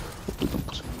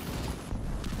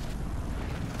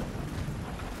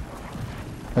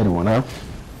 Everyone out.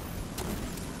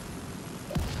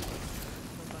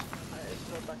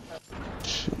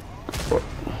 Shit. Fuck.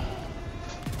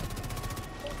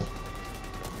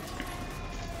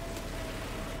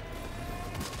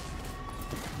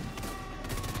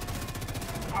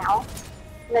 Ow.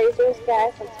 Lasers,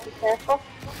 guys, let's be careful.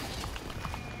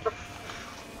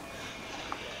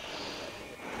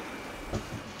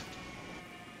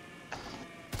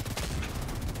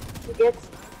 You good?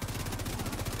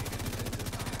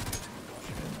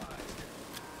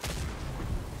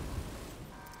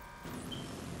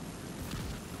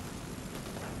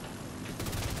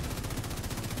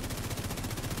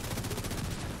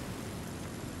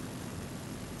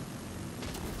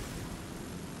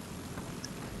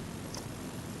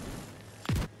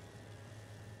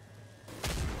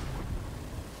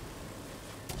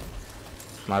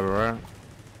 Sniper, right?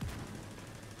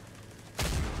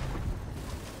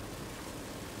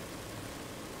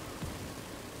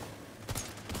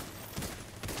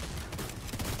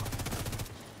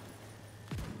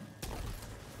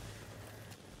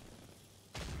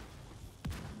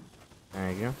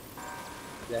 There you go.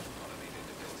 Yeah.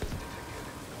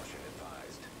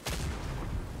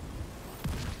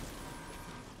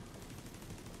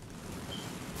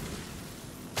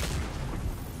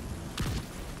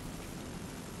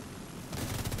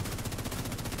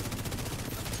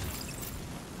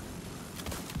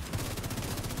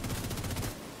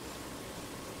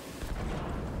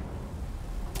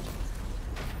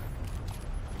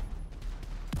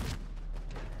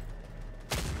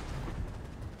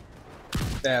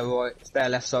 Spare right, spare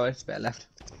left, sorry, spare left.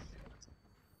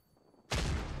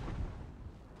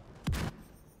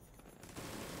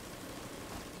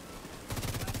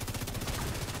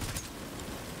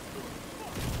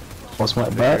 What's my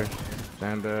back?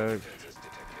 Sandbag.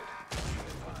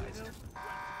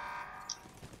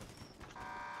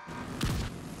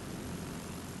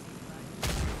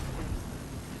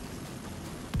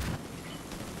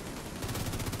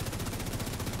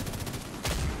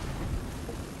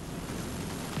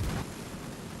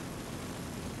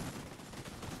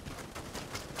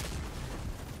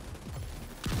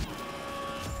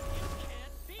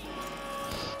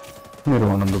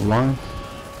 Everyone on the line.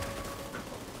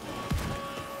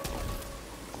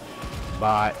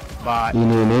 Bye. Bye.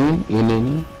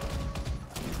 In.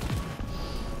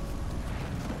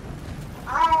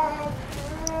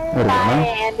 Bye,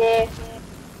 Andy.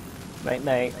 Night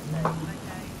night.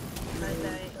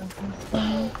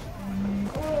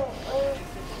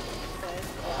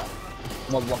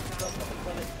 What?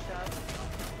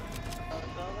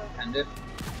 Can do.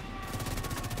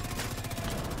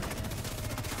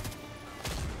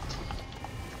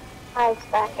 Hive's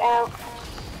back out.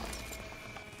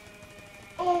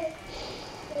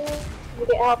 You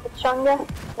get help with Chunga?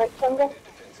 Right, Chunga?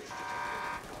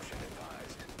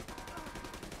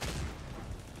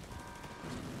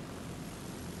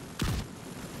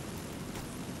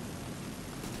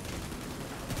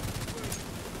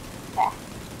 Yeah.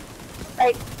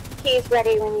 Right, key's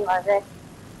ready when you are, Vic.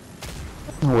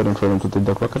 I'm waiting for them to take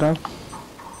the crocodile.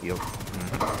 Yup.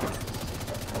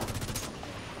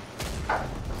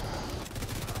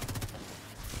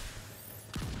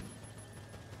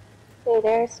 Okay,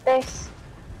 there's space.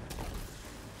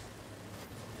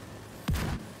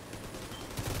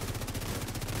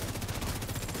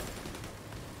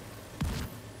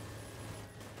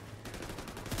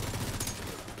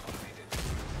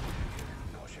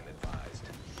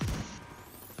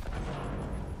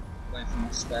 Going for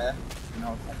my spare. And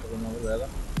I'll take them over there.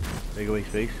 Take away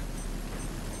space.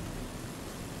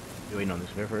 You waiting on the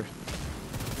spare first?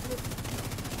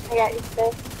 I got you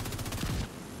space.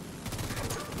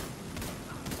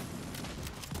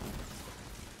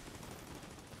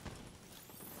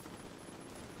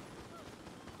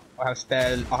 I have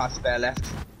spare left.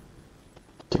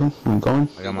 Okay, I'm going.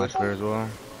 I got my spare as well.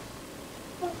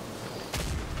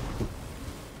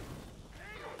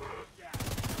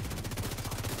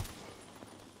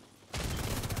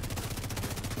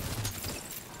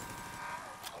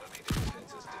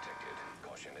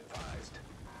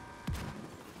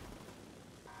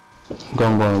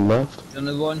 Going left. She's on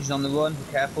the run, she's on the run, be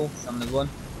careful, she's on the run.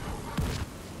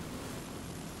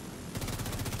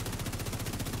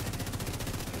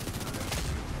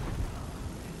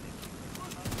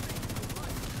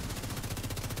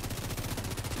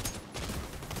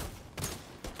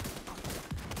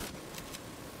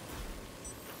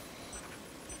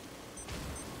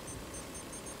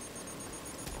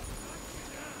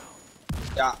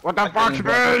 Yeah, what the fuck,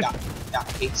 space? Yeah,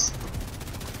 it's...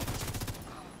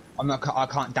 I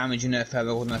can't damage you no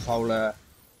further, otherwise I'll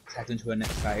head into the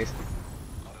next phase.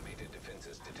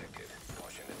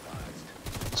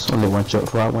 It's only one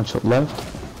shot right, one shot left.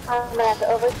 I'm gonna have to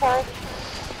overcharge.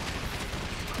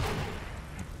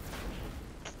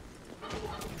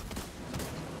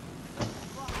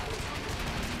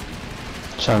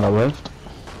 China left.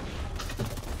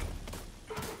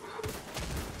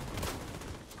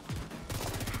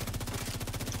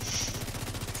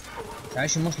 Okay,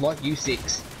 she must like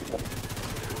U6.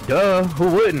 Duh,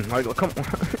 who wouldn't? Like, come on.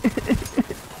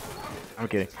 I'm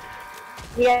kidding.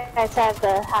 You guys have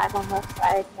the hive on left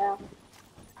side now.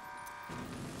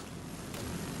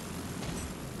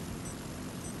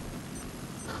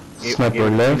 Sniper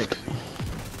left.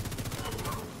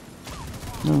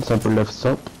 And sniper left is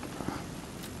up.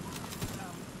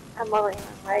 I'm over here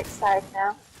on right side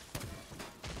now.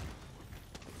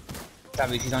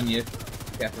 Savvy, she's on you.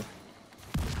 Careful.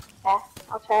 Yeah,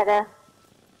 I'll try to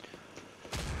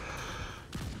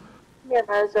get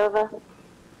those over.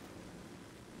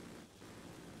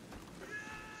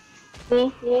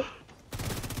 Me. Yeah.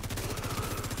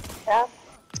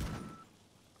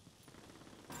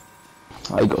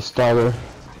 I got starter.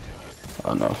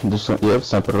 Oh no, this one, yeah,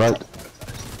 sniper right.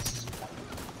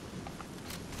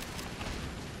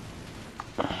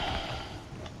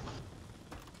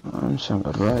 And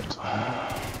sniper right.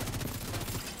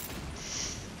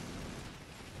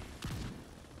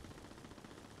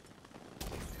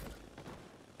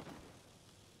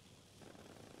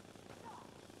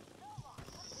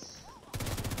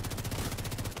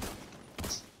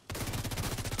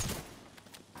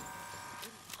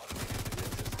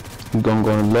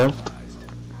 Going left.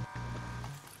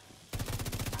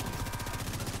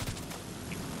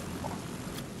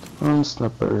 And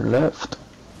sniper left.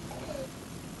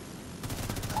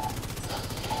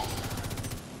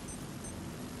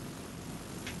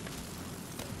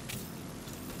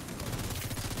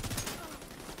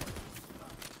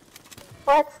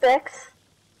 What sticks?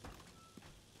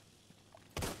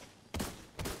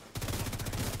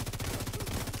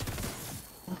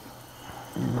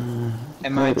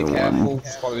 Emma, be careful,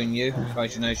 she's following you.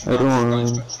 Guys, you know she's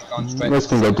gone straight. Let's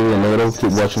go do another,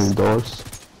 keep watching the doors.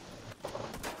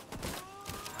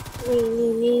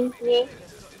 Me.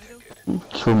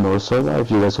 Two more solo if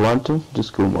you guys want to,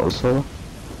 just go more solo.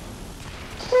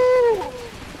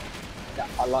 Yeah,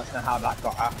 I'd like to know how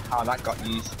that got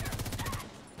used.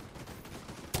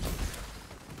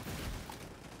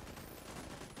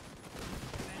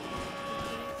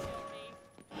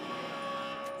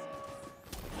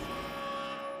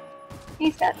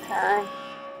 He's got time.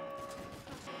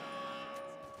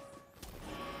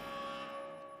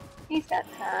 He's got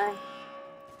time.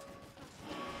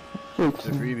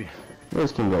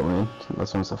 This can go in,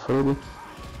 last one's a freebie.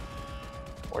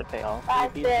 Weren't they all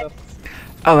Five, creepy and six.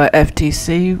 stuff? Our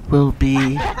FTC will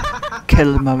be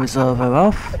killing Morozova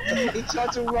off. He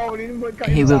tried to roll in, but got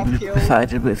He will himself be killed.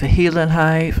 provided with a healing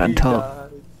hive and He told died.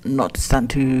 not to stand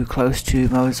too close to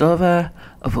Morozova,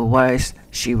 otherwise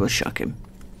she will shock him.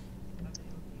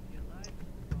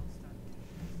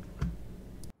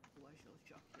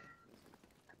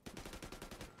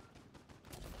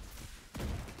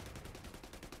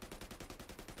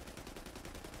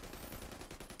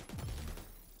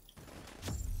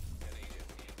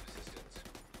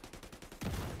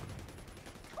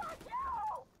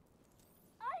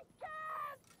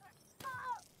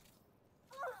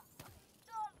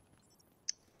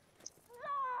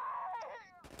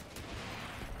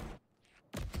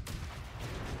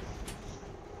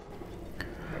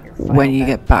 When you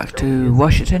get back to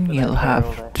Washington, you'll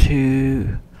have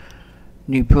 2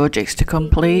 new projects to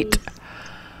complete.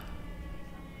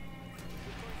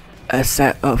 A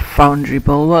set of Foundry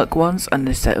Bulwark ones and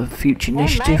a set of Future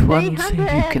Initiative ones. You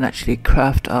can actually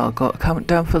craft or got a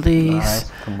countdown for these.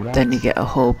 Then you get a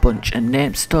whole bunch of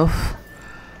name stuff,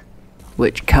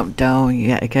 which countdown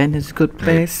yet again is a good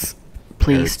place.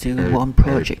 Please do one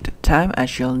project at a time,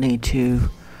 as you'll need to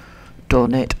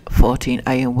donate 14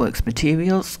 Ironworks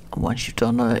materials. And once you've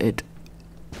donated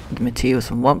the materials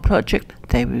from one project,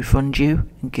 they refund you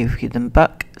and give you them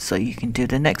back so you can do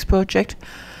the next project.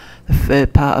 The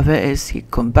third part of it is you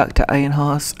come back to Iron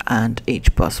Horse and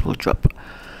each boss will drop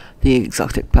the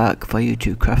exotic pack for you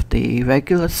to craft the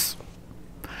regulars.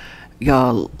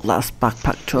 Your last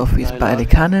backpack trophy is by the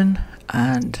cannon,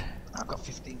 and I've got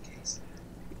 15 keys.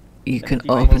 you can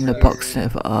open the box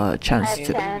for a chance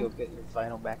to You'll get your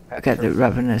final backpack get the trophy.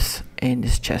 Ravenous in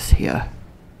this chest here.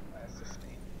 I have 15.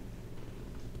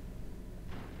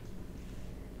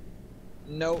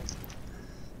 Nope.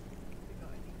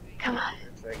 Come on.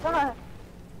 Come on.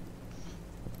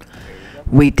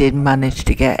 We did manage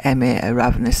to get Emmy a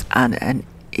Ravenous and an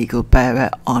Eagle Bearer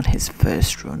on his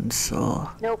first run, so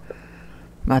Nope.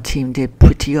 my team did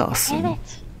pretty Damn awesome.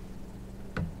 it.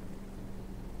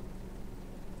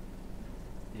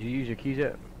 Did you use your keys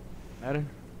yet, Adam?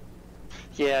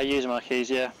 Yeah, I use my keys,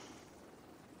 yeah.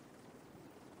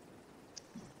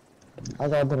 I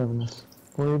got the revenues.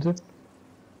 What do you do? If you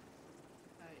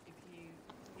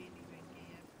really ring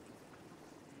here,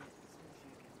 as soon as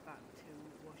you get back to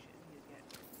Washington, you get a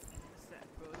set of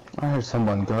projects. I heard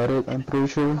someone got it, I'm pretty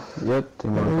sure. Yep, they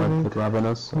modified the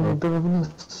Ravenous. The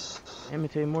revenues. Let me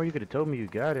tell you more. You could have told me you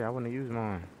got it. I wouldn't have used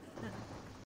mine.